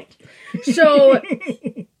not the point. So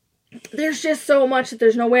there's just so much that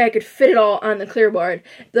there's no way I could fit it all on the clearboard.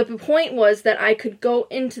 The point was that I could go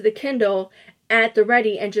into the Kindle at the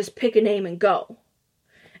ready and just pick a name and go.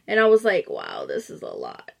 And I was like, wow, this is a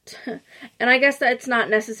lot. And I guess that's not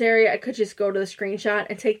necessary. I could just go to the screenshot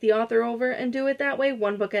and take the author over and do it that way,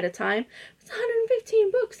 one book at a time. It's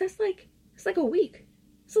 115 books. That's like a week.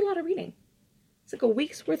 It's a lot of reading. It's like a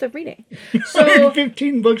week's worth of reading. So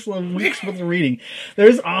 115 books a week's worth of reading.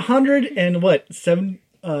 There's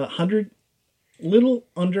 700 little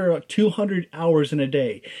under 200 hours in a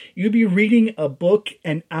day. You'd be reading a book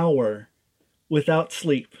an hour without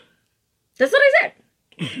sleep. That's what I said.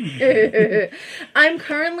 I'm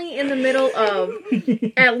currently in the middle of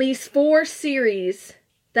at least 4 series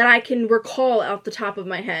that I can recall off the top of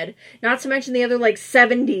my head. Not to mention the other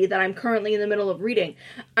 70 that I'm currently in the middle of reading.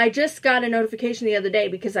 I just got a notification the other day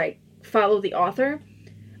because I follow the author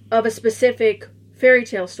of a specific fairy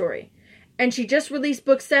tale story. And she just released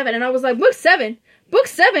book 7 and I was like, book 7? Book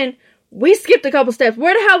 7? We skipped a couple steps.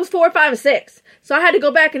 Where the hell was 4, 5, and 6? So I had to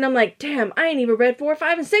go back and I'm like, damn, I ain't even read 4,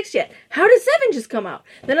 5, and 6 yet. How did 7 just come out?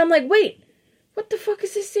 Then I'm like, wait, what the fuck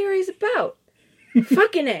is this series about?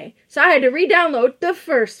 Fucking A. So I had to re-download the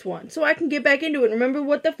first one so I can get back into it and remember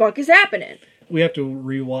what the fuck is happening. We have to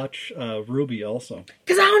rewatch Ruby also.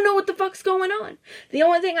 Because I don't know what the fuck's going on. The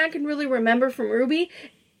only thing I can really remember from Ruby,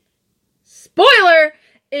 spoiler,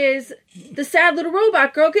 is the sad little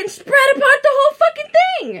robot girl getting spread apart the whole fucking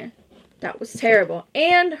thing. That was terrible.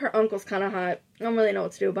 And her uncle's kind of hot. I don't really know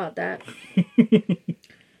what to do about that.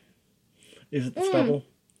 Is it the stubble?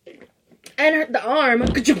 And the arm.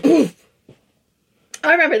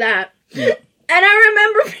 I remember that. Yeah. And I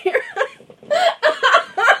remember...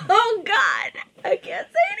 oh, God. I can't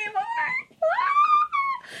say anymore.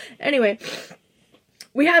 Anyway.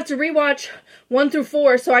 We have to rewatch 1 through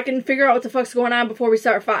 4 so I can figure out what the fuck's going on before we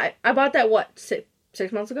start 5. I bought that, 6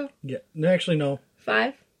 months ago? Yeah. Actually, no.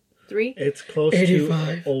 5? 3? It's close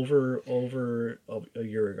 85. to over a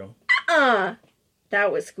year ago.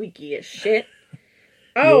 That was squeaky as shit.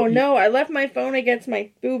 Oh, no, I left my phone against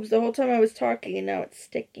my boobs the whole time I was talking, and now it's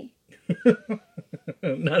sticky.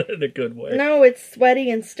 Not in a good way. No, it's sweaty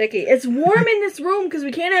and sticky. It's warm in this room because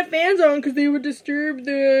we can't have fans on because they would disturb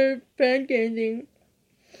the fan casing.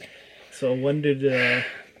 So when did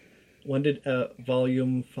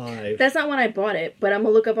volume 5? That's not when I bought it, but I'm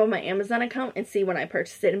going to look up on my Amazon account and see when I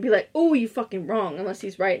purchased it and be like, oh, you fucking wrong, unless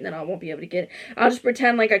he's right, and then I won't be able to get it. I'll just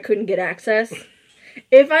pretend like I couldn't get access.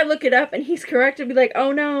 If I look it up and he's correct, I'll be like,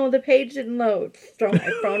 oh no, the page didn't load. Throw my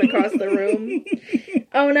phone across the room.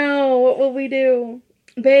 Oh no, what will we do?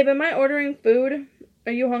 Babe, am I ordering food?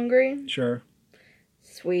 Are you hungry? Sure.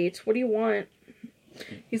 Sweet. What do you want?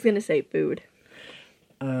 He's going to say food.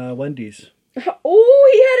 Wendy's.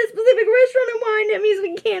 Oh, he had a specific restaurant in mind. That means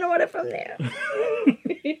we can't order from there.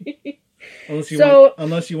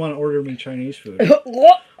 Unless you want to order me Chinese food.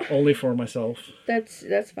 Only for myself.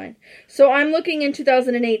 That's fine. So I'm looking in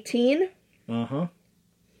 2018. Uh-huh.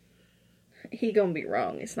 He gonna be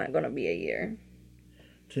wrong. It's not gonna be a year.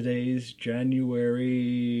 Today's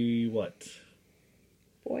January what?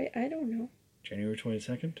 Boy, I don't know. January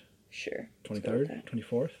 22nd? Sure. 23rd?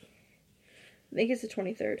 24th? I think it's the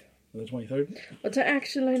 23rd. The 23rd? What do I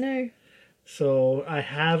actually know? So I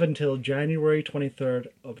have until January 23rd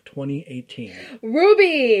of 2018.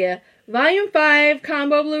 Ruby! Volume 5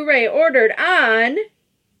 Combo Blu-ray ordered on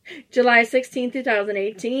July 16,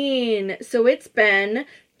 2018. So it's been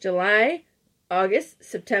July, August,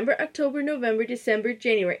 September, October, November, December,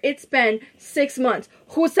 January. It's been 6 months.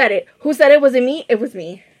 Who said it? Who said it? Was it me? It was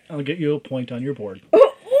me. I'll get you a point on your board.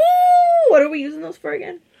 Oh, what are we using those for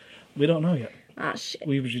again? We don't know yet. Ah, shit.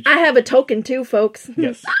 I have a token too, folks.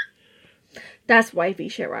 Yes. That's wifey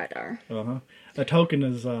shit right there. Uh-huh. A token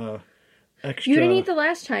is extra. You didn't eat the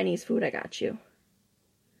last Chinese food I got you.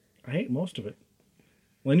 I ate most of it.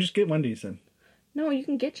 Well, then just get Wendy's then. No, you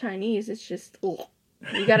can get Chinese. It's just, ugh.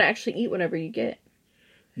 You gotta actually eat whatever you get.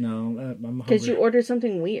 No, I'm hungry. Because you ordered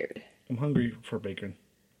something weird. I'm hungry for bacon.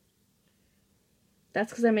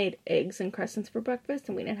 That's because I made eggs and crescents for breakfast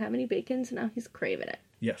and we didn't have any bacon, so now he's craving it.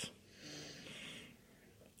 Yes.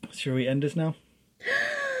 Shall we end this now?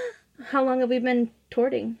 How long have we been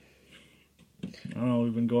torting? I don't know.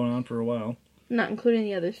 We've been going on for a while. Not including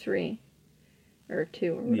the other 3. Or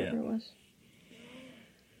 2 or whatever it was.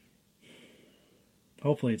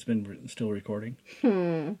 Hopefully it's been still recording.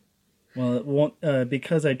 Well, it won't,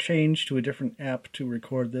 because I changed to a different app to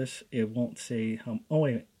record this, it won't say how... Oh,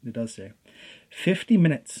 wait, it does say. 50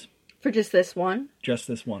 minutes. For just this one? Just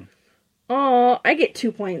this one. Oh, I get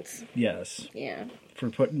 2 points. Yes. Yeah. For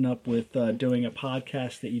putting up with doing a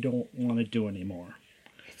podcast that you don't want to do anymore.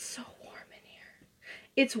 It's so warm in here.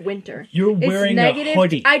 It's winter. You're wearing a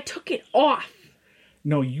hoodie. I took it off.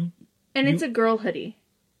 No, you... And it's a girl hoodie.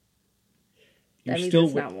 That means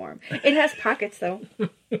it's not warm. It has pockets, though.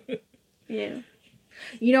 Yeah.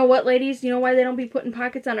 You know what, ladies? You know why they don't be putting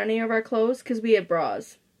pockets on any of our clothes? Because we have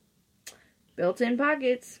bras. Built-in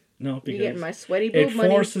pockets. No, because you getting my sweaty boob money.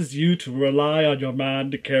 It forces you to rely on your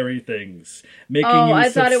man to carry things, making you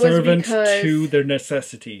subservient to their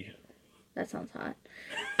necessity. That sounds hot.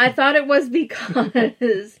 I thought it was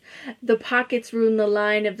because the pockets ruin the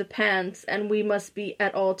line of the pants, and we must be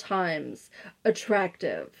at all times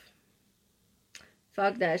attractive.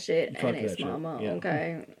 Fuck that shit, NA's mama. Yeah.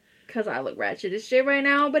 Okay. Because I look ratchet as shit right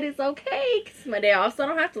now, but it's okay. Because it's my day off, so I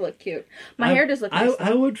don't have to look cute. My hair does look nice.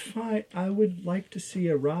 I would like to see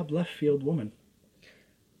a Rob Liefeld woman.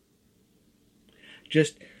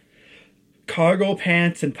 Just cargo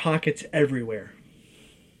pants and pockets everywhere.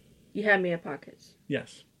 You had me at pockets.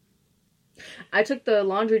 Yes. I took the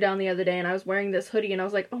laundry down the other day, and I was wearing this hoodie, and I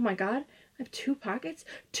was like, oh my god. I have 2 pockets?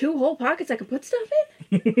 2 whole pockets I can put stuff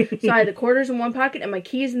in? So I had the quarters in one pocket and my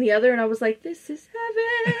keys in the other, and I was like, this is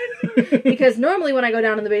heaven. Because normally when I go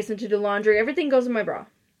down in the basement to do laundry, everything goes in my bra.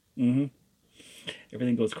 Mm-hmm.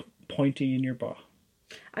 Everything goes pointy in your bra.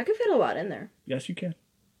 I could fit a lot in there. Yes, you can.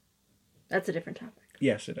 That's a different topic.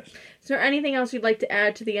 Yes, it is. Is there anything else you'd like to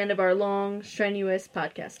add to the end of our long, strenuous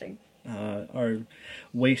podcasting? Our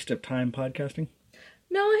waste of time podcasting?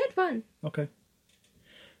 No, I had fun. Okay.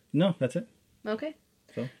 No, that's it. Okay.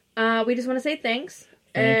 So we just want to say thanks.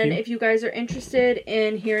 Thank you. If you guys are interested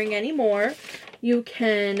in hearing any more, you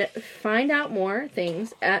can find out more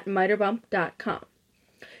things at miterbump.com.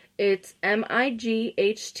 It's MIGHTERBUMP,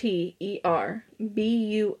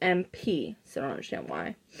 so I don't understand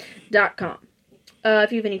why, .com.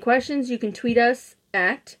 If you have any questions, you can tweet us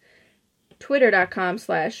at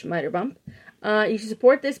twitter.com/miterbump. You can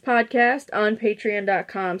support this podcast on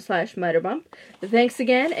patreon.com/miterbump. Thanks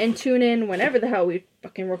again, and tune in whenever the hell we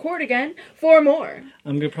fucking record again for more.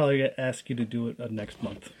 I'm going to probably ask you to do it next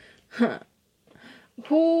month. Huh.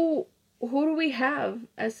 Who do we have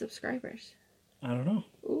as subscribers? I don't know.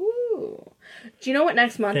 Ooh. Do you know what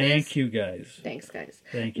next month is? Thank you, guys. Thanks, guys.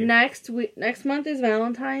 Thank you. Next month is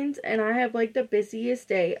Valentine's, and I have like the busiest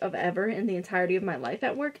day of ever in the entirety of my life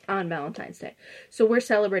at work on Valentine's Day. So we're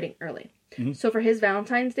celebrating early. Mm-hmm. So for his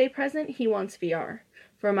Valentine's Day present, he wants VR.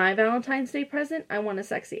 For my Valentine's Day present, I want a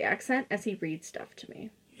sexy accent as he reads stuff to me.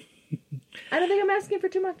 I don't think I'm asking for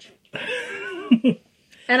too much.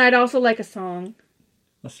 And I'd also like a song.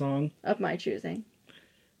 A song? Of my choosing.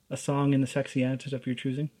 A song in the sexy accent of your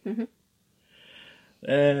choosing? Mm-hmm.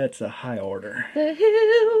 That's a high order. The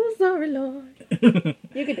hills are alive.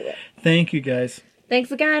 You can do it. Thank you, guys.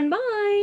 Thanks again. Bye.